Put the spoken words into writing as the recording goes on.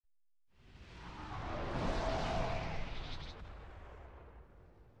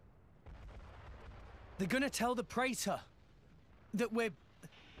They're gonna tell the Praetor that we're...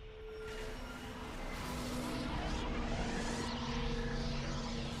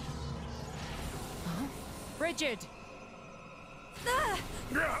 Huh? Frigid!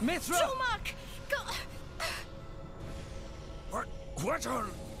 Mithra! Tulmak! Go! What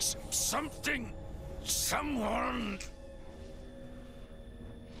on... something... someone...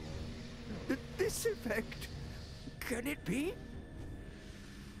 This effect... can it be?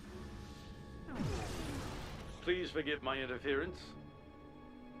 Please forgive my interference.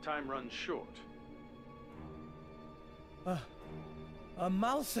 Time runs short. A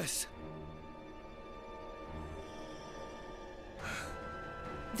Malthus!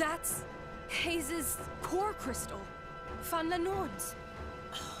 That's Hayes' core crystal. Van Lenorn's.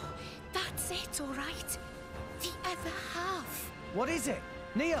 Oh, that's it, all right. The other half. What is it?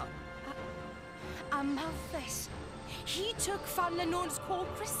 Nia! A Malthus. He took Van Lenorn's core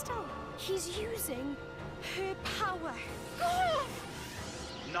crystal. He's using her power.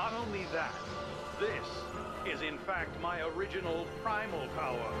 Not only that, this is in fact my original primal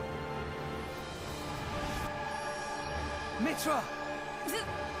power. Mithra!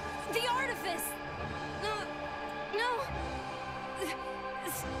 The artifice! No!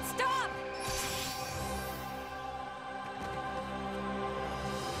 Stop!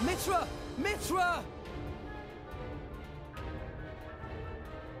 Mithra! Mithra!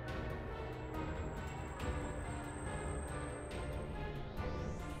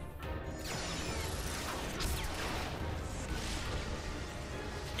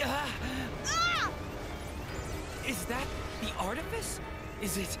 Is that the artifice?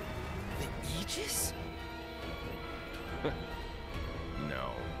 Is it the Aegis?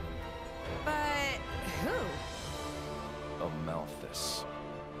 No. But who? A Malthus.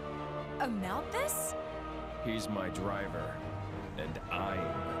 A Malthus? He's my driver, and I'm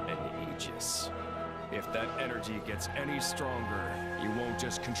an Aegis. If that energy gets any stronger, you won't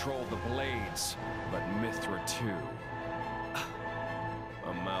just control the blades, but Mithra too.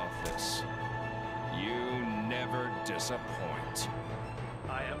 A Malthus. You never disappoint.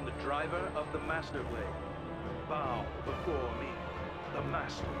 I am the driver of the Master Blade. Bow before me, the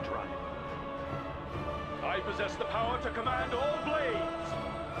Master Driver. I possess the power to command all blades.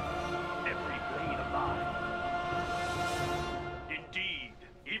 Every blade alive. Indeed,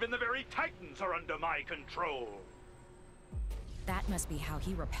 even the very Titans are under my control. That must be how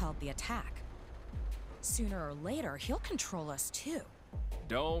he repelled the attack. Sooner or later, he'll control us too.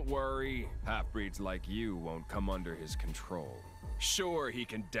 Don't worry, half-breeds like you won't come under his control. Sure, he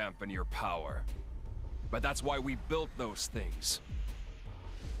can dampen your power, but that's why we built those things.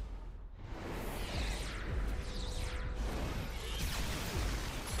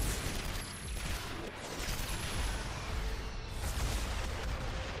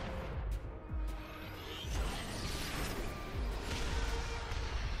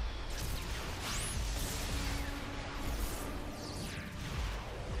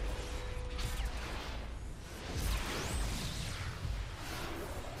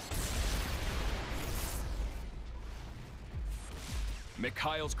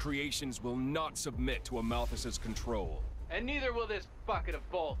 Mikhail's creations will not submit to a Malthus's control. And neither will this bucket of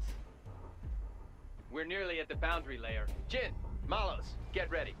bolts. We're nearly at the boundary layer. Jin, Malos, get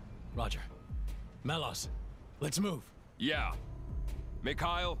ready. Roger. Malos, let's move. Yeah.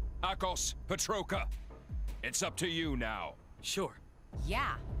 Mikhail, Akos, Petroka. It's up to you now. Sure.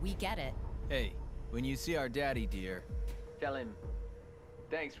 Yeah, we get it. Hey, when you see our daddy, dear... Tell him,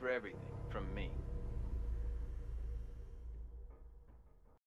 thanks for everything from me.